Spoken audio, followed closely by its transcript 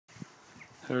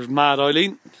There's Mad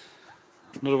Eileen,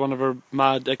 another one of her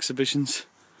mad exhibitions.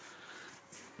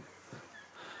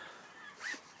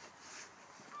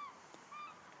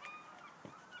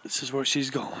 This is where she's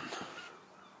going.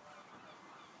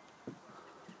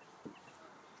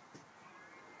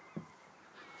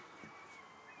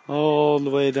 All the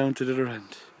way down to the other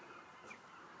end.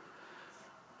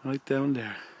 Right down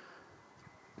there.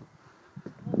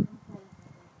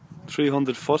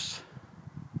 300 foot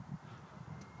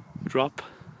drop.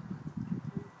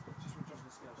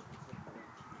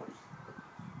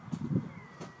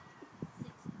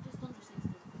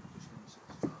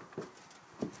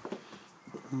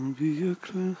 I'll be a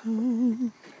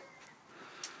clown.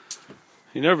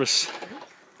 You nervous?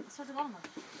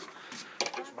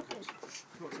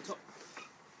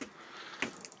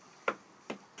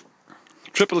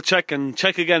 Triple check and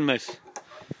check again, mate.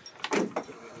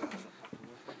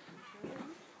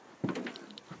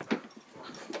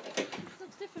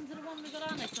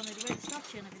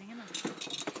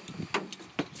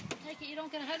 You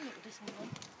don't get a helmet with this one, though.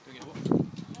 Don't get what?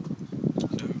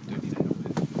 No, don't need a helmet.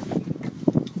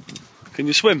 Can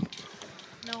you swim?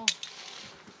 No.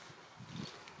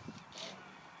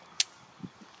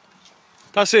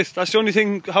 That's it. That's the only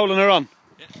thing howling her on.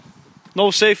 Yeah.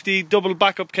 No safety, double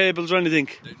backup cables or anything.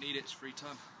 Don't need it. It's free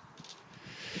time.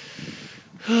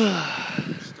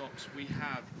 Stops. We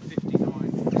have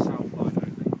 59 south line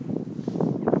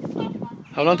only.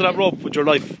 Hold on to that rope with your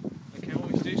life. Okay, what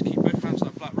we do is keep both hands on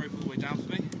that black rope all the way down for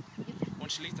me.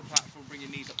 Once you leave the platform, bring your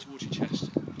knees up towards your chest.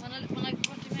 What do you mean?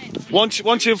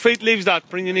 Once your feet leaves that,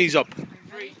 bring your knees up.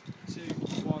 3, 2,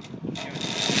 1, go.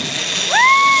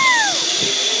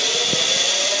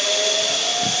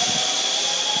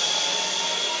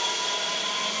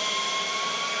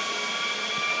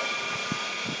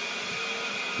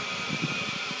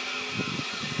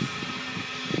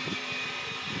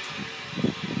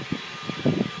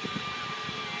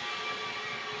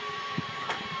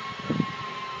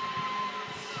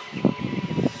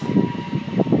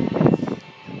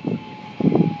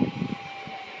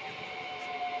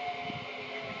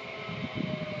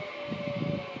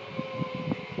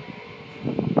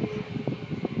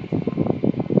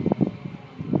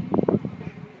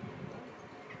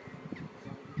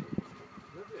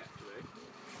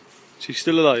 She's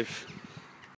still alive.